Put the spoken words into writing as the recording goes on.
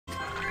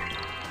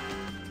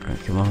Right,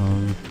 come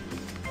on.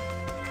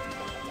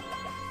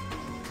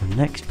 The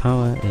next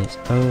power is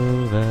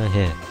over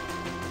here.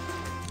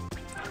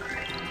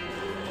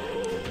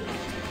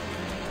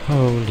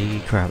 Holy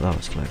crap, that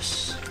was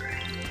close.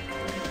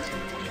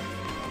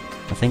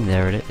 I think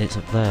there it is, it's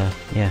up there,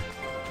 yeah.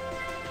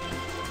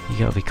 You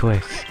gotta be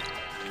quick.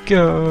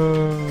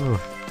 Go!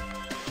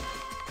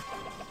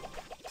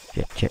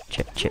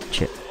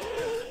 Chip.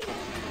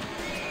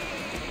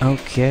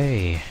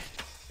 Okay.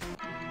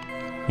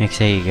 Next,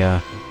 there you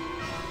go.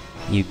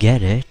 You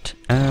get it,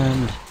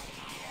 and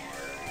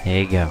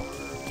there you go.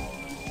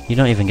 You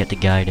don't even get to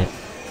guide it.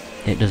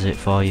 It does it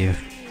for you.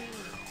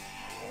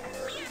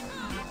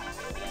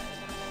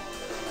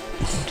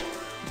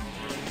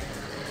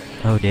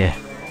 Oh dear.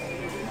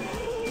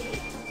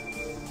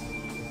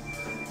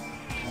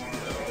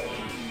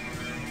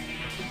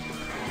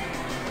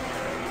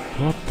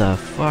 What the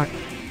fuck?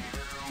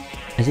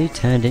 Has he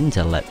turned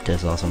into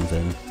Leptus or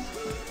something?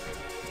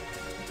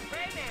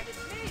 Rayman,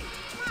 it's me!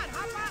 Come on,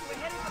 hop on, we're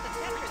heading for the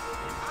Tetris.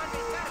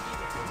 André's gotta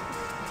be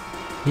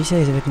there. He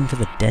says he's looking for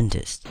the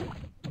dentist.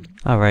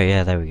 Oh right,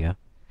 yeah, there we go.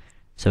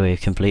 So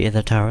we've completed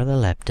the Tower of the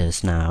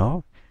Leptus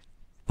now.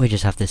 We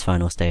just have this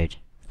final stage,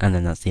 and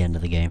then that's the end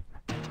of the game.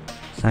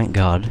 Thank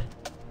God.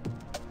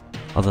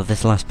 Although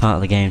this last part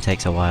of the game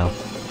takes a while.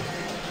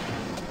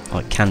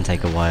 Or it can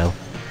take a while.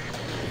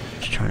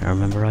 Just trying to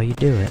remember how you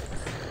do it.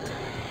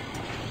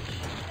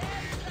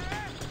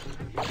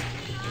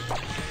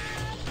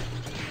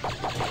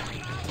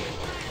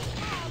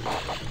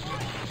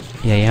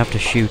 Yeah, you have to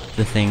shoot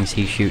the things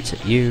he shoots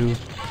at you.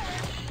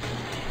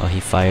 Or he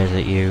fires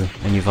at you.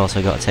 And you've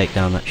also got to take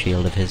down that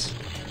shield of his.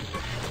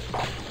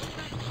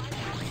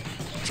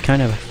 It's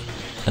kind of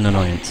an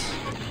annoyance.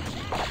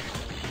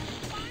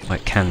 Or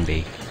it can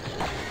be.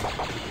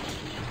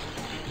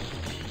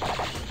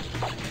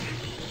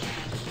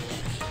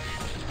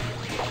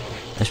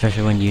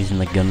 Especially when using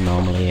the gun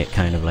normally, it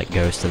kind of like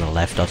goes to the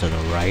left or to the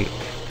right.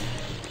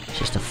 It's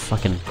just a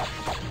fucking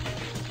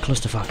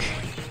clusterfuck.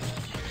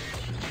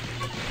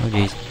 Oh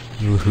jeez.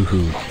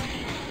 Woohoo.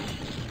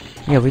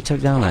 Yeah, we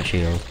took down that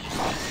shield.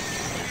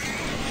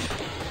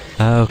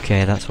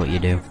 Okay, that's what you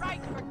do.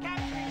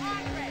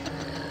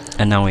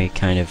 And now he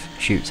kind of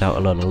shoots out a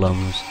lot of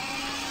lungs,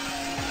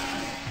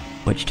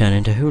 which turn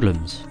into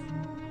hoodlums.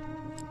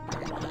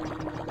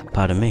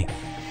 Pardon me.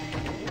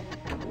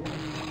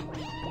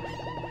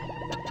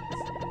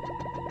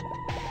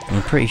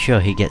 I'm pretty sure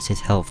he gets his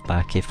health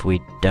back if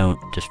we don't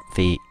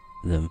defeat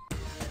them.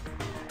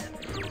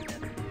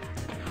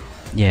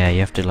 Yeah, you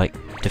have to like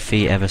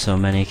defeat ever so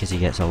many because he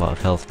gets a lot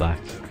of health back.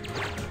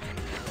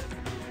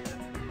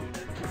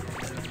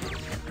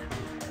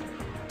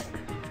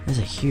 There's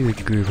a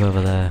huge group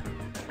over there.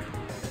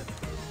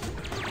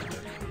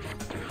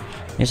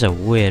 It's a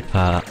weird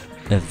part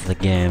of the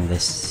game.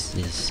 This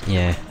is,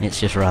 yeah, it's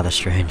just rather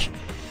strange.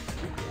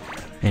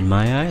 In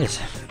my eyes.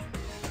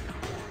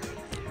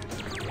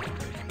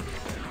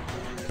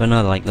 But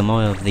no, like, the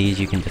more of these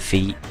you can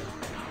defeat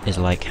is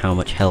like how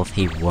much health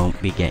he won't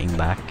be getting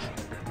back.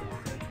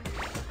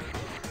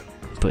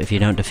 But if you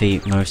don't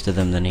defeat most of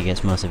them, then he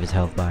gets most of his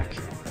health back.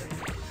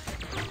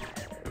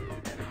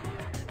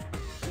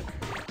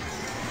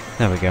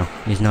 There we go.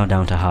 He's now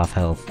down to half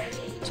health.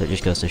 So it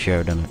just goes to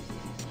show, doesn't it?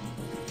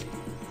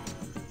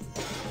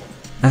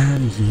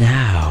 And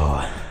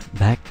now,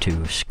 back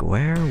to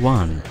square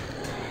one.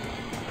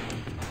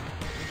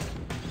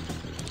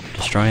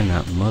 Destroying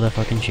that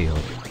motherfucking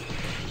shield.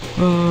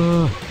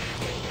 Oh.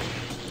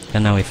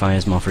 And now he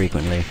fires more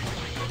frequently.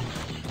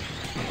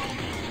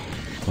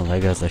 Well, there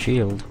goes the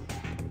shield.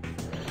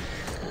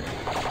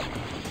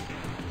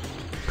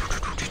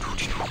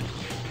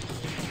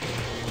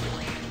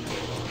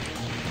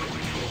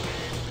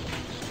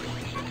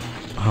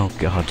 Oh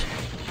god.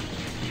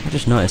 I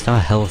just noticed our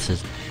health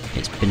has,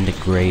 it's been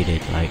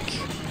degraded, like,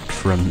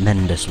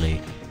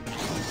 tremendously.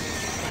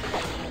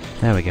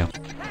 There we go.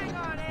 Hang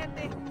on,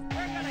 Andy.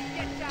 We're gonna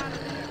get down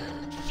there.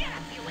 Get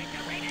up, you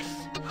ignoramus!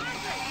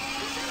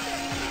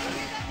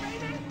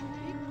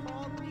 He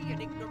called me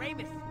an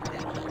ignoramus.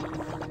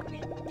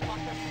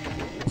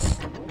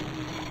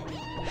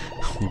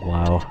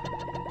 Wow.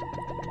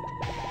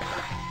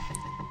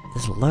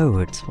 There's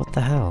loads, what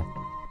the hell?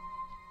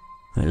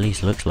 At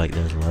least looks like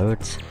there's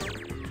loads.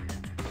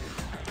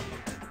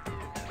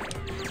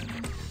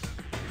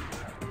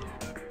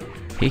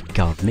 He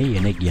called me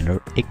an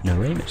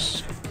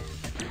ignoramus.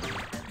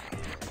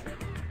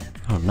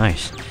 Oh,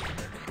 nice.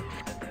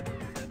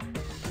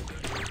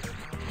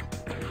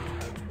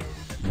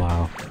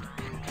 Wow.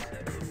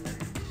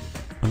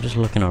 I'm just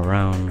looking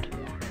around.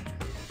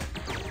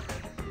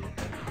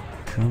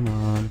 Come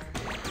on.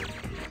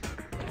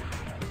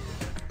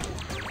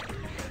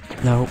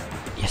 No.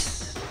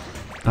 Yes.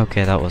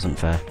 Okay, that wasn't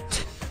fair.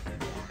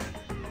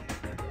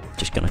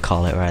 Just gonna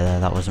call it right there,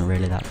 that wasn't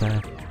really that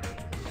fair.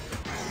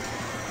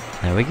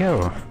 There we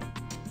go.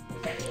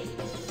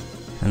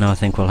 And now I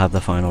think we'll have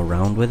the final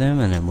round with him,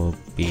 and then we'll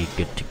be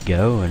good to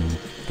go, and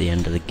the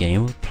end of the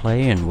game will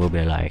play, and we'll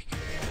be like,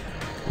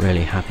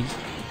 really happy.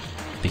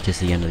 Because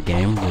the end of the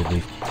game will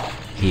be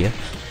here.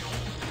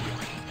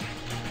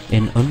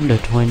 in under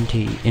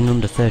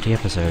 30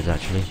 episodes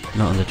actually,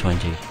 not under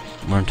 20.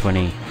 We're on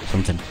 20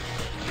 something.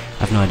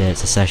 I've no idea,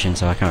 it's a session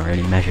so I can't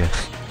really measure.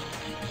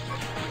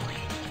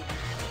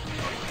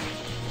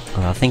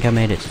 Well, I think I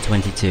made it to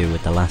 22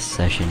 with the last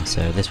session,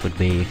 so this would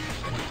be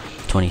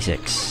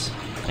 26,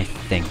 I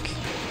think.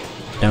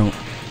 Don't,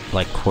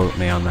 like, quote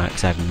me on that,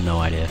 because I have no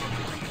idea.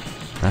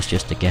 That's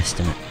just a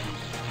guesstimate.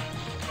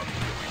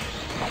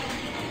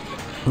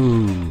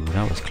 Ooh,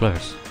 that was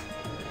close.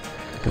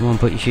 Come on,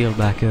 put your shield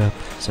back up,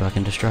 so I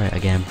can destroy it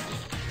again.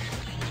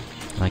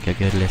 Like a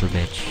good little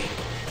bitch.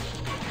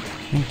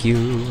 Thank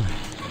you.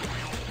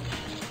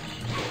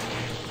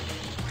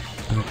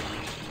 Oh.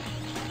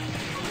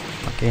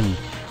 Fucking...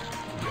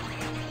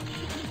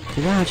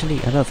 Did that actually...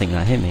 I don't think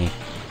that hit me.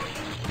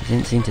 It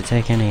didn't seem to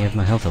take any of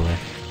my health away.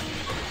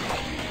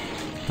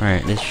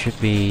 Right, this should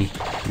be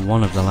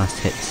one of the last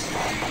hits.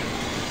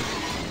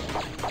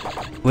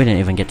 We didn't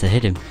even get to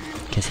hit him,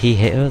 because he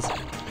hit us.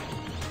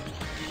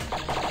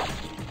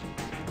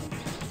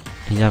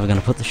 He's either going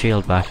to put the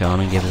shield back on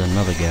and give us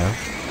another go.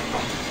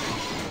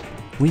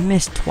 We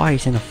missed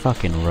twice in a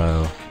fucking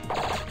row.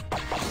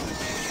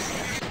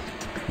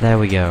 There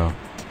we go.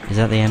 Is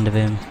that the end of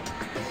him?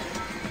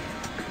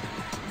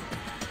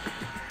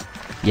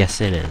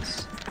 Yes, it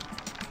is.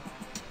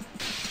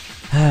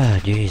 Ah,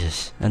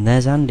 Jesus. And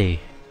there's Andy.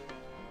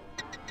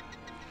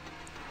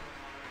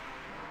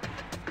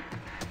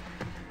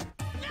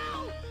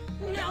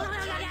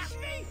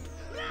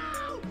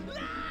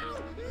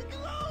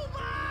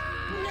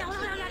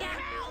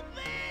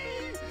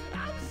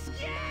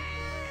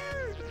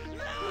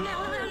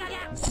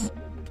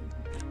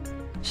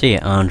 See ya,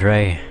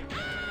 André.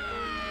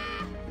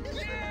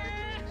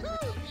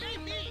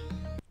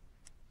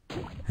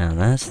 And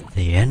that's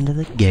the end of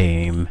the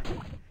game.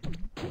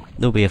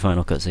 There'll be a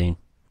final cutscene.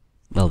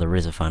 Well, there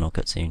is a final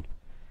cutscene.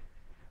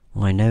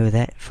 I know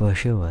that for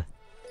sure.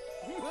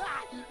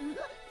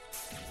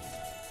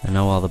 And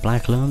now all the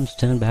black lums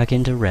turned back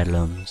into red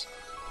lums.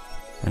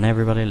 And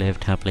everybody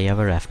lived happily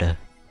ever after.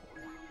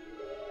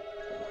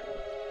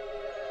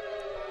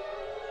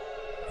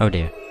 Oh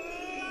dear.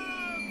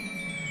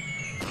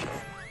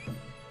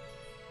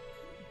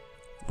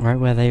 Right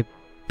where they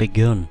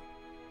begun.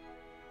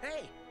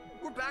 Hey,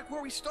 we're back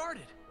where we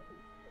started.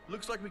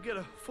 Looks like we get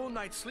a full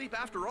night's sleep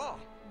after all.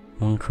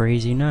 One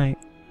crazy night.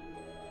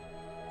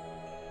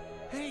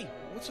 Hey,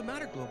 what's the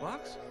matter,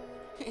 Glowbox?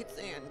 It's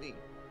Andy.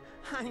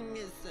 I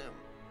miss him.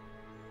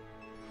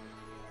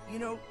 You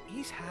know,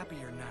 he's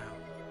happier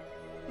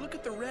now. Look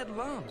at the red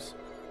lums.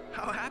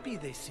 How happy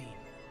they seem.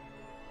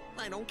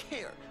 I don't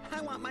care.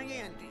 I want my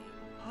Andy.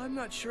 I'm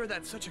not sure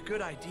that's such a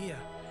good idea.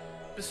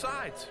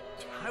 Besides,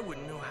 I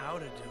wouldn't know how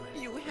to do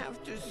it. You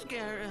have to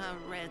scare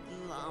a red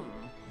lum.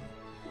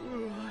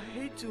 I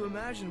hate to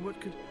imagine what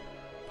could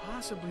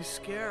possibly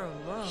scare a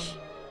lum.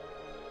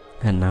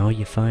 And now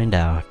you find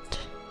out.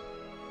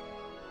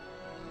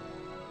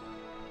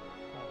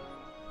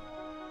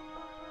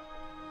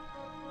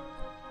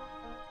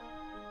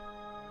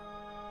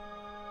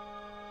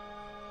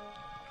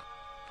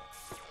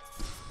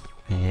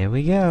 Here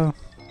we go.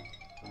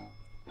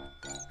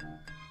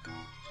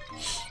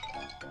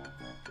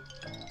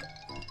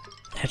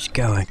 Let's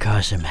go and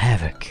cause some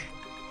havoc.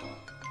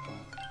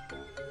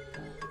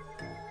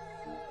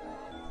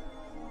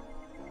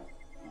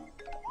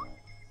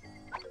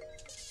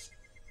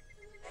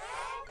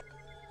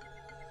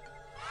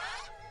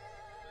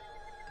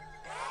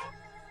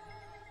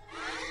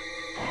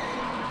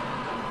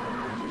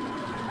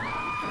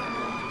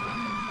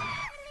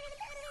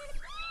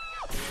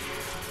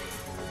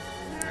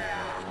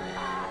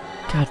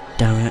 God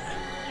damn it.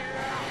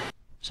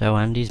 So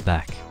Andy's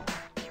back.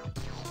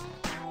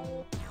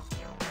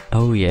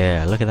 Oh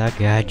yeah, look at that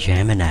guy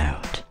jamming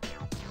out.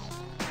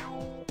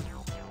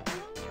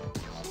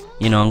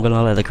 You know, I'm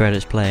gonna let the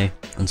credits play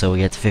until we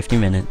get to 50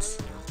 minutes,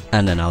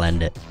 and then I'll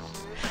end it.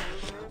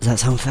 Does that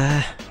sound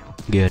fair?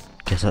 Good,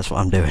 because that's what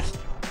I'm doing.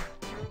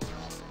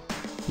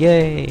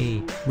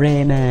 Yay!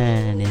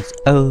 Rayman is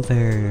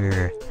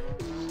over!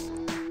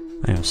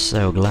 I am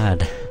so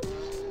glad.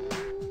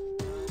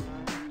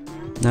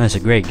 No, it's a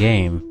great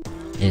game.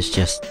 It's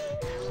just,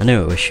 I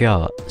knew it was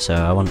short, so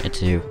I wanted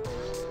to,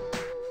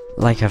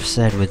 like I've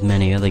said with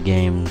many other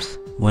games,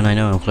 when I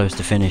know I'm close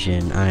to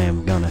finishing, I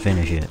am gonna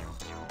finish it.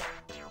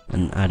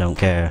 And I don't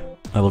care.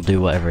 I will do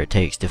whatever it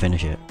takes to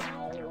finish it.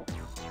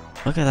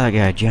 Look at that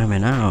guy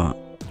jamming out.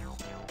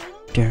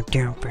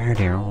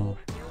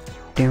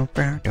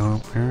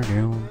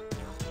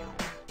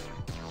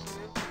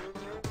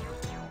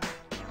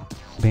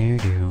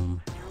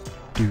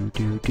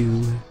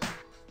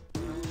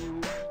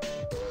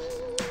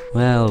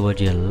 Well, would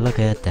you look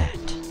at that.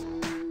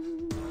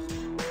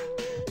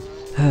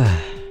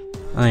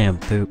 I am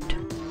pooped.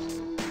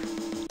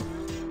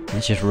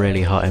 It's just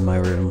really hot in my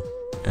room,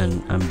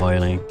 and I'm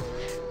boiling.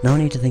 Now I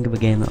need to think of a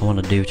game that I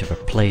want to do to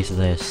replace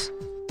this,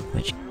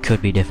 which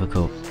could be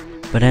difficult.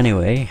 But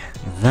anyway,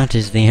 that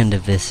is the end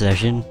of this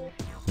session.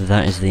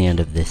 That is the end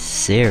of this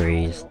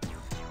series.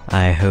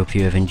 I hope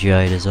you have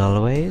enjoyed as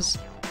always,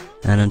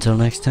 and until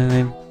next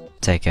time,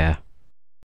 take care.